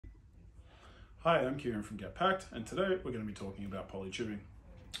Hi, I'm Kieran from Get Packed, and today we're going to be talking about poly tubing.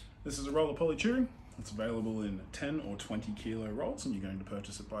 This is a roll of poly tubing. It's available in 10 or 20 kilo rolls, and you're going to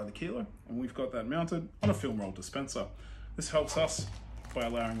purchase it by the kilo. And we've got that mounted on a film roll dispenser. This helps us by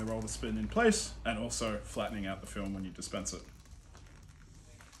allowing the roll to spin in place and also flattening out the film when you dispense it.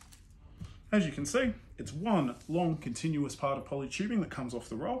 As you can see, it's one long continuous part of poly tubing that comes off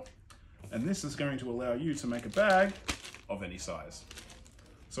the roll, and this is going to allow you to make a bag of any size.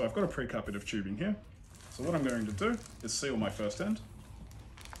 So I've got a pre-cut bit of tubing here. So what I'm going to do is seal my first end.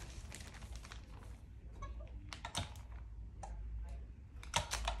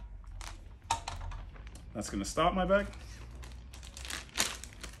 That's going to start my bag.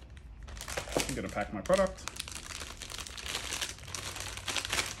 I'm going to pack my product.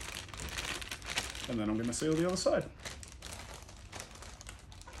 And then I'm going to seal the other side.